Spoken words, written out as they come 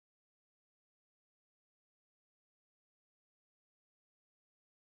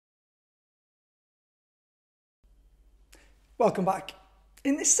Welcome back.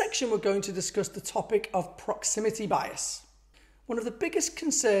 In this section, we're going to discuss the topic of proximity bias. One of the biggest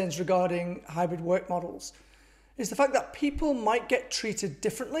concerns regarding hybrid work models is the fact that people might get treated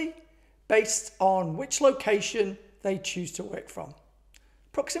differently based on which location they choose to work from.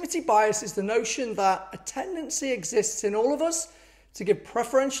 Proximity bias is the notion that a tendency exists in all of us to give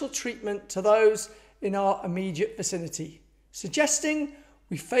preferential treatment to those in our immediate vicinity, suggesting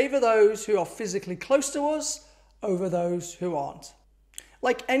we favour those who are physically close to us over those who aren't.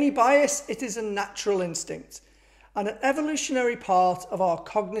 Like any bias, it is a natural instinct and an evolutionary part of our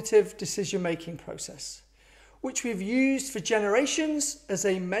cognitive decision-making process, which we've used for generations as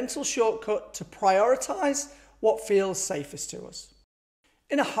a mental shortcut to prioritise what feels safest to us.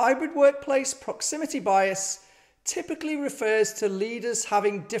 In a hybrid workplace, proximity bias typically refers to leaders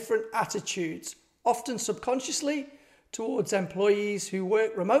having different attitudes, often subconsciously, towards employees who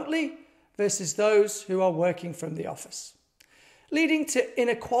work remotely versus those who are working from the office, leading to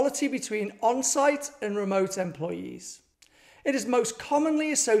inequality between on-site and remote employees. It is most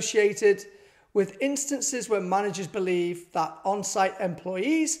commonly associated with instances where managers believe that on-site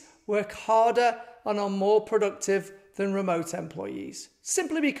employees work harder and are more productive than remote employees,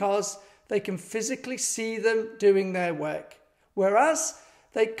 simply because they can physically see them doing their work, whereas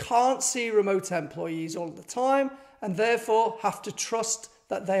they can't see remote employees all the time and therefore have to trust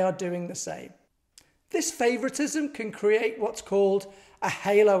that they are doing the same. This favoritism can create what's called a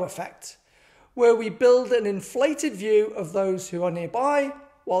halo effect, where we build an inflated view of those who are nearby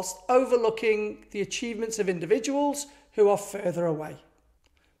whilst overlooking the achievements of individuals who are further away.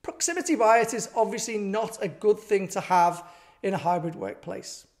 Proximity bias is obviously not a good thing to have in a hybrid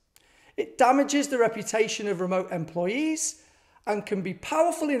workplace. It damages the reputation of remote employees and can be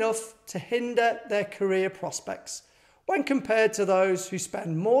powerful enough to hinder their career prospects when compared to those who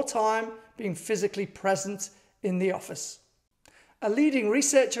spend more time being physically present in the office. A leading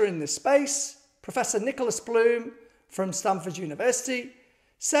researcher in this space, Professor Nicholas Bloom from Stanford University,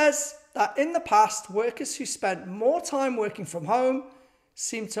 says that in the past, workers who spent more time working from home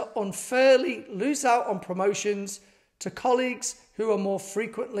seem to unfairly lose out on promotions to colleagues who are more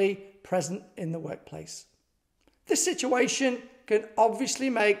frequently present in the workplace. This situation can obviously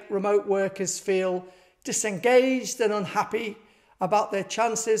make remote workers feel disengaged and unhappy about their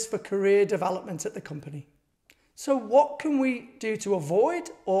chances for career development at the company. So what can we do to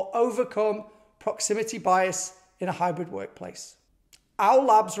avoid or overcome proximity bias in a hybrid workplace? Our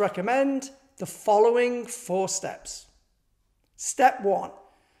labs recommend the following 4 steps. Step 1,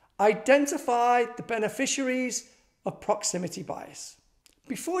 identify the beneficiaries of proximity bias.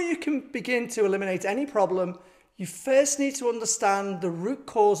 Before you can begin to eliminate any problem, you first need to understand the root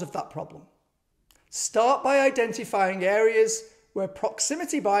cause of that problem. Start by identifying areas where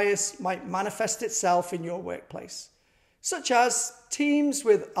proximity bias might manifest itself in your workplace, such as teams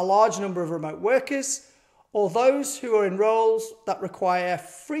with a large number of remote workers or those who are in roles that require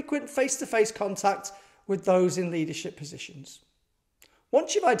frequent face-to-face contact with those in leadership positions.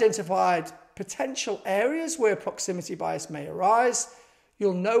 Once you've identified potential areas where proximity bias may arise,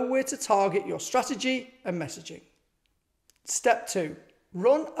 you'll know where to target your strategy and messaging. Step 2,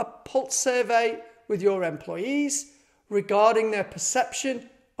 run a pulse survey with your employees regarding their perception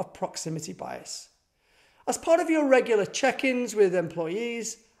of proximity bias. As part of your regular check-ins with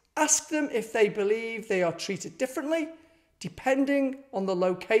employees, ask them if they believe they are treated differently depending on the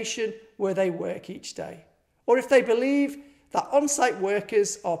location where they work each day, or if they believe that on-site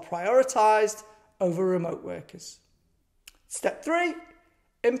workers are prioritized over remote workers. Step 3,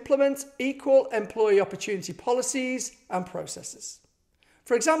 implement equal employee opportunity policies and processes.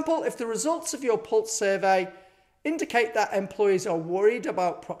 For example, if the results of your pulse survey indicate that employees are worried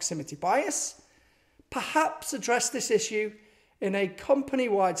about proximity bias, perhaps address this issue in a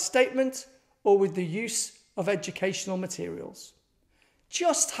company-wide statement or with the use of educational materials.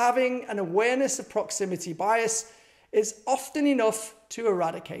 Just having an awareness of proximity bias is often enough to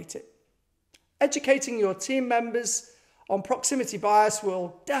eradicate it. Educating your team members on proximity bias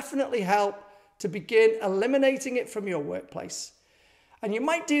will definitely help to begin eliminating it from your workplace. And you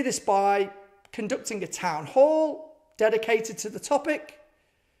might do this by conducting a town hall dedicated to the topic,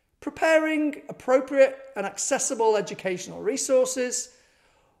 preparing appropriate and accessible educational resources,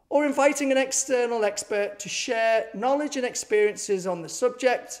 or inviting an external expert to share knowledge and experiences on the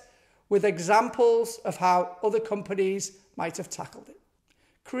subject with examples of how other companies might have tackled it.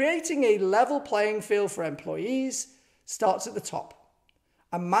 Creating a level playing field for employees starts at the top,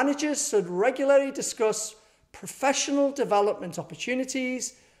 and managers should regularly discuss professional development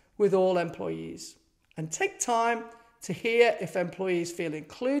opportunities with all employees and take time to hear if employees feel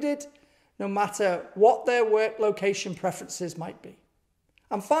included, no matter what their work location preferences might be.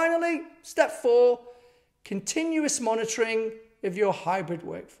 And finally, step 4, continuous monitoring of your hybrid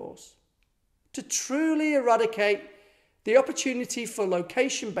workforce. To truly eradicate the opportunity for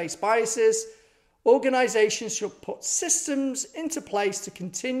location-based biases, organizations should put systems into place to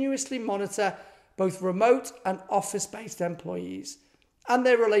continuously monitor both remote and office-based employees and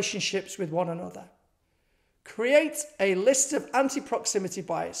their relationships with one another. Create a list of anti-proximity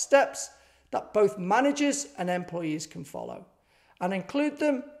bias steps that both managers and employees can follow, and include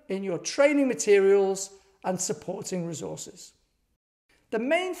them in your training materials and supporting resources. The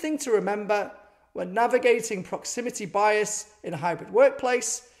main thing to remember when navigating proximity bias in a hybrid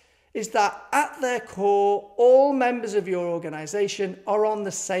workplace is that at their core, all members of your organization are on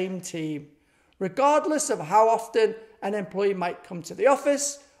the same team, regardless of how often an employee might come to the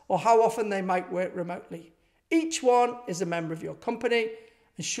office or how often they might work remotely. Each one is a member of your company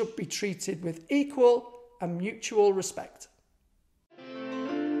and should be treated with equal and mutual respect.